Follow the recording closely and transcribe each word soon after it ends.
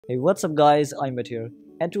Hey, what's up guys, iMAT here,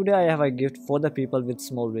 and today I have a gift for the people with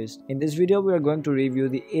small wrist. In this video we are going to review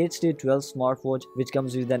the HD12 Smartwatch, which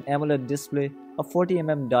comes with an AMOLED display, a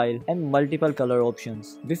 40mm dial and multiple color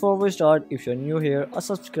options. Before we start, if you're new here, a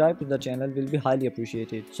subscribe to the channel will be highly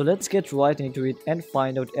appreciated. So let's get right into it and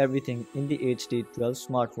find out everything in the HD12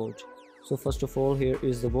 Smartwatch. So first of all, here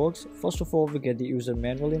is the box. First of all, we get the user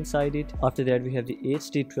manual inside it. After that, we have the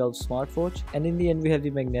HD12 smartwatch, and in the end we have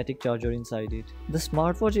the magnetic charger inside it. The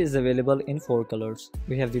smartwatch is available in 4 colors.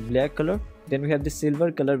 We have the black color, then we have the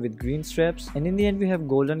silver color with green straps, and in the end we have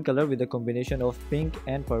golden color with a combination of pink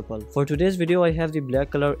and purple. For today's video I have the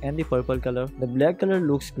black color and the purple color. The black color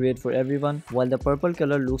looks great for everyone, while the purple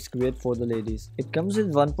color looks great for the ladies. It comes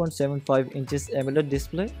with 1.75 inches AMOLED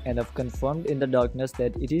display, and I've confirmed in the darkness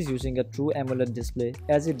that it is using a true AMOLED display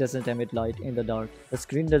as it doesn't emit light in the dark. The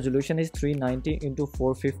screen resolution is 390 x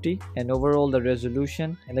 450, and overall the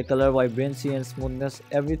resolution and the color vibrancy and smoothness,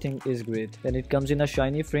 everything is great. Then it comes in a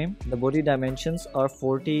shiny frame. The body dimensions are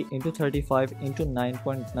 40 x 35 x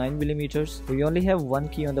 9.9 mm. We only have one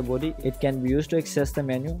key on the body. It can be used to access the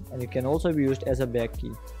menu, and it can also be used as a back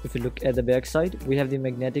key. If you look at the back side, we have the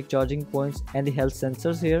magnetic charging points and the health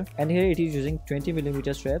sensors here, and here it is using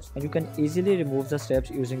 20mm straps, and you can easily remove the straps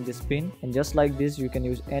using this pin, and just like this you can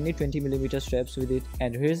use any 20mm straps with it.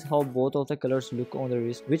 And here's how both of the colors look on the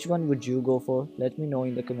wrist. Which one would you go for? Let me know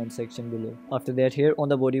in the comment section below. After that, here on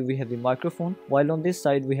the body we have the microphone, while on this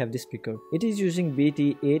side we have the speaker. It is using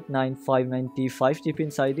BT8959T5 chip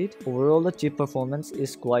inside it. Overall the chip performance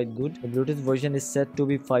is quite good. The Bluetooth version is set to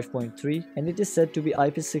be 5.3, and it is said to be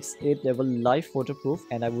IP68 level live waterproof,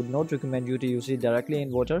 and I would not recommend you to use it directly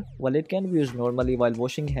in water, while it can be used normally while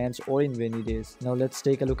washing hands or in rainy days. Now let's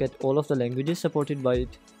take a look at all of the languages supported by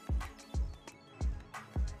it.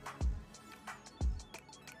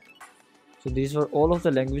 So these were all of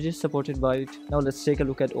the languages supported by it. Now let's take a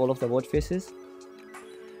look at all of the watch faces.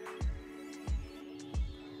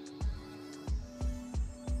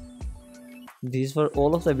 These were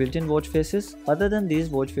all of the built-in watch faces. Other than these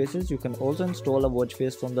watch faces, you can also install a watch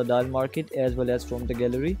face from the dial market as well as from the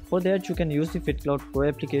gallery. For that, you can use the FitCloud Pro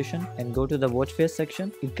application and go to the watch face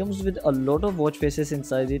section. It comes with a lot of watch faces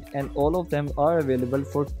inside it, and all of them are available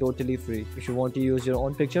for totally free. If you want to use your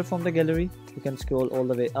own picture from the gallery, you can scroll all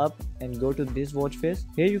the way up and go to this watch face.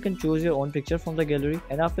 Here you can choose your own picture from the gallery,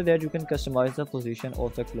 and after that you can customize the position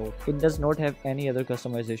of the clock. It does not have any other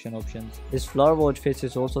customization options. This flower watch face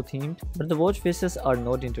is also themed, but the watch faces are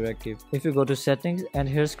not interactive. If you go to settings and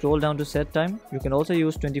here scroll down to set time, you can also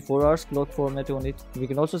use 24 hours clock format on it. We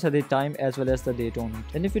can also set the time as well as the date on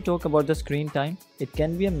it. Then if you talk about the screen time, it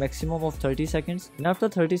can be a maximum of 30 seconds, and after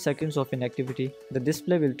 30 seconds of inactivity, the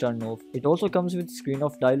display will turn off. It also comes with screen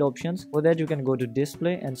of dial options. For that you can go to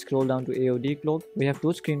display and scroll down to AOD clock. We have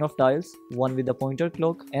two screen of dials, one with the pointer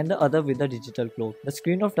clock and the other with the digital clock. The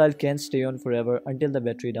screen of dial can stay on forever until the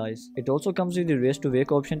battery dies. It also comes with the raise to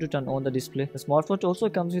wake option to turn on the display. The smartwatch also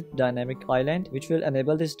comes with dynamic island, which will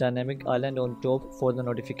enable this dynamic island on top for the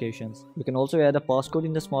notifications. You can also add a passcode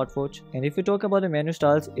in the smartwatch. And if we talk about the menu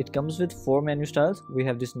styles, it comes with 4 menu styles. We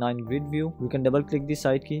have this 9 grid view. You can double click the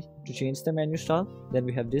side key to change the menu style. Then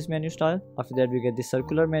we have this menu style. After that we get the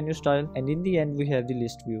circular menu style, and in the end we have the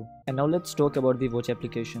list view. And now let's talk about the watch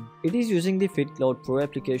application. It is using the FitCloud Pro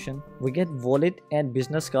application. We get wallet and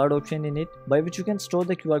business card option in it, by which you can store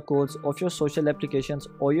the QR codes of your social applications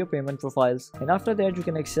or your payment profiles, and after that you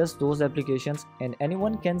can access those applications, and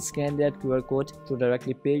anyone can scan that QR code to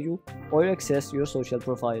directly pay you or access your social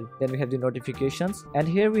profile. Then we have the notifications, and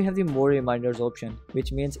here we have the more reminders option,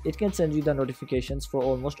 which means it can send you the notifications for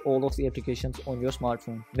almost all of the applications on your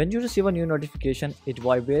smartphone. When you receive a new notification, it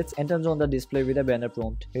vibrates and turns on the display with a banner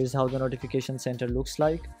prompt. Here's how the notification center looks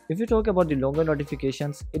like. If you talk about the longer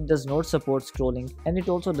notifications, it does not support scrolling, and it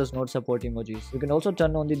also does not support emojis. You can also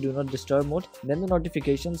turn on the do not disturb mode. Then the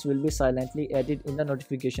notifications will be silently added in the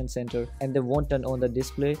notification center, and they won't turn on the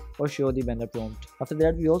display or show the banner prompt. After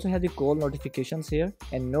that we also have the call notifications here,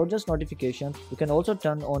 and not just notifications, you can also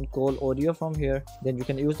turn on call audio from here. Then you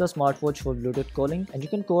can use the smartwatch for Bluetooth calling, and you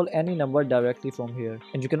can call any number directly from here,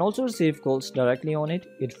 and you can also receive calls directly on it.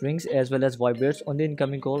 It rings as well as vibrates on the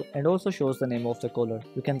incoming call and also shows the name of the caller.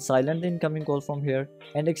 You can silent the incoming call from here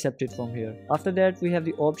and accept it from here. After that we have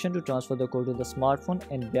the option to transfer the call to the smartphone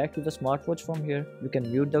and back to the smartwatch from here. You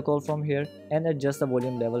can mute the call from here and adjust the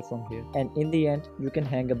volume level from here, and in the end you can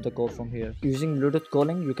hang up the call from here. Using Bluetooth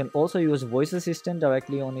calling, you can also use voice assistant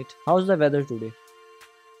directly on it. How's the weather today?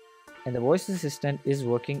 and the voice assistant is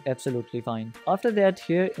working absolutely fine. After that,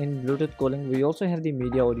 here in Bluetooth calling we also have the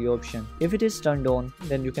media audio option. If it is turned on,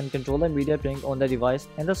 then you can control the media playing on the device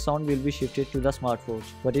and the sound will be shifted to the smartwatch.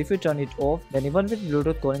 But if you turn it off, then even with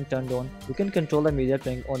Bluetooth calling turned on, you can control the media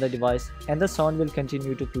playing on the device and the sound will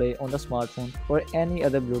continue to play on the smartphone or any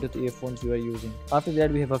other Bluetooth earphones you are using. After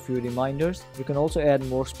that, we have a few reminders. You can also add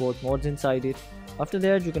more sport modes inside it. After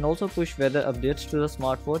that, you can also push weather updates to the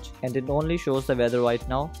smartwatch and it only shows the weather right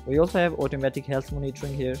now. We also have automatic health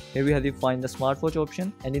monitoring here. Here we have the find the smartwatch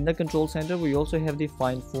option, and in the control center we also have the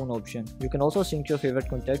find phone option. You can also sync your favorite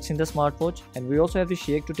contacts in the smartwatch, and we also have the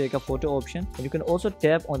shake to take a photo option, and you can also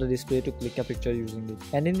tap on the display to click a picture using it.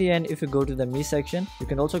 And in the end, if you go to the Me section, you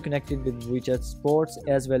can also connect it with WeChat Sports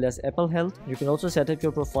as well as Apple Health. You can also set up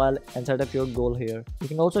your profile and set up your goal here. You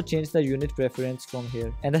can also change the unit preference from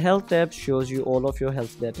here, and the health tab shows you all of your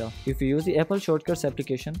health data. If you use the Apple Shortcuts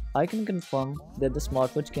application, I can confirm that the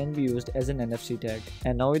smartwatch can be used as an NFC tag.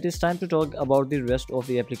 And now it is time to talk about the rest of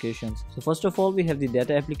the applications. So first of all, we have the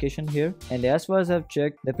data application here, and as far as I've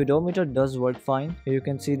checked, the pedometer does work fine. Here you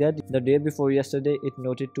can see that the day before yesterday it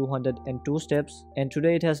noted 202 steps and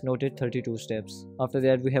today it has noted 32 steps. After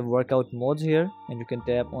that, we have workout modes here, and you can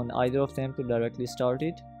tap on either of them to directly start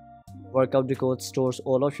it. Workout record stores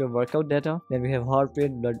all of your workout data. Then we have heart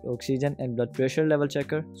rate, blood oxygen and blood pressure level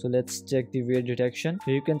checker. So let's check the wear detection.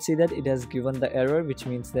 Here you can see that it has given the error, which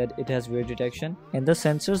means that it has wear detection, and the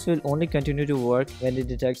sensors will only continue to work when it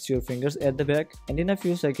detects your fingers at the back, and in a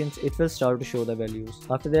few seconds it will start to show the values.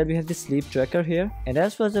 After that, we have the sleep tracker here, and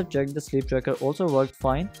as far as I've checked, the sleep tracker also worked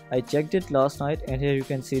fine. I checked it last night, and here you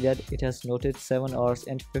can see that it has noted 7 hours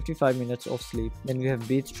and 55 minutes of sleep. Then we have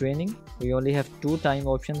breath training. We only have 2 time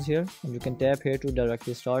options here, and you can tap here to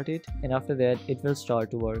directly start it, and after that it will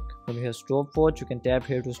start to work. Then we have stopwatch. You can tap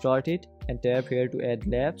here to start it and tap here to add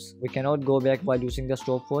laps. We cannot go back while using the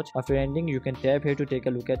stopwatch. After ending, you can tap here to take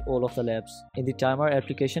a look at all of the laps. In the timer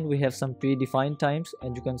application, we have some predefined times,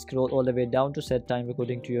 and you can scroll all the way down to set time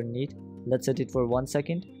according to your need. Let's set it for 1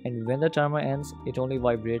 second, and when the timer ends, it only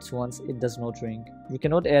vibrates once, it does not ring. You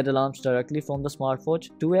cannot add alarms directly from the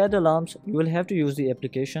smartwatch. To add alarms, you will have to use the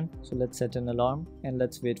application. So let's set an alarm and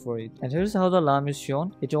let's wait for it. And here's how the alarm is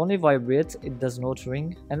shown. It only vibrates, it does not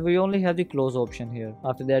ring, and we only have the close option here.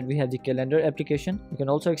 After that, we have the calendar application. You can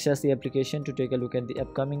also access the application to take a look at the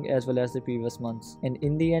upcoming as well as the previous months. And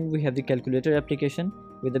in the end, we have the calculator application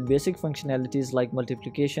with the basic functionalities like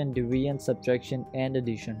multiplication, division, subtraction and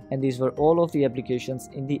addition. And these were all of the applications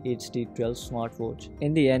in the HD12 smartwatch.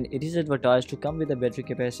 In the end, it is advertised to come with a battery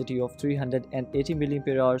capacity of 380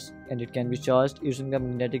 mAh, and it can be charged using the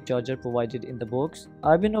magnetic charger provided in the box.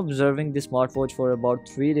 I've been observing this smartwatch for about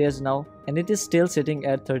 3 days now, and it is still sitting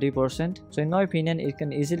at 30%. So in my opinion, it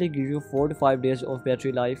can easily give you 4 to 5 days of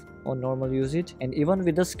battery life on normal usage, and even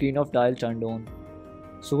with the screen of dial turned on.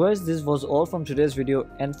 So guys, this was all from today's video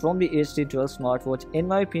and from the HD12 smartwatch. In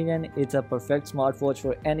my opinion, it's a perfect smartwatch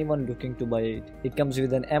for anyone looking to buy it. It comes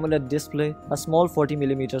with an AMOLED display, a small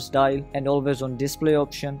 40mm dial and always on display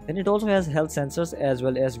option. Then it also has health sensors as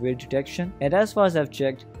well as wear detection, and as far as I've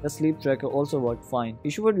checked, the sleep tracker also worked fine.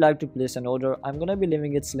 If you would like to place an order, I'm gonna be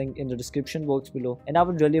leaving its link in the description box below, and I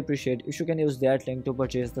would really appreciate if you can use that link to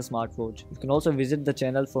purchase the smartwatch. You can also visit the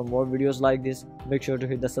channel for more videos like this. Make sure to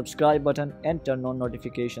hit the subscribe button and turn on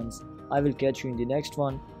notifications. I will catch you in the next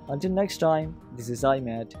one. Until next time, this is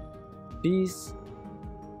iMAT. Peace.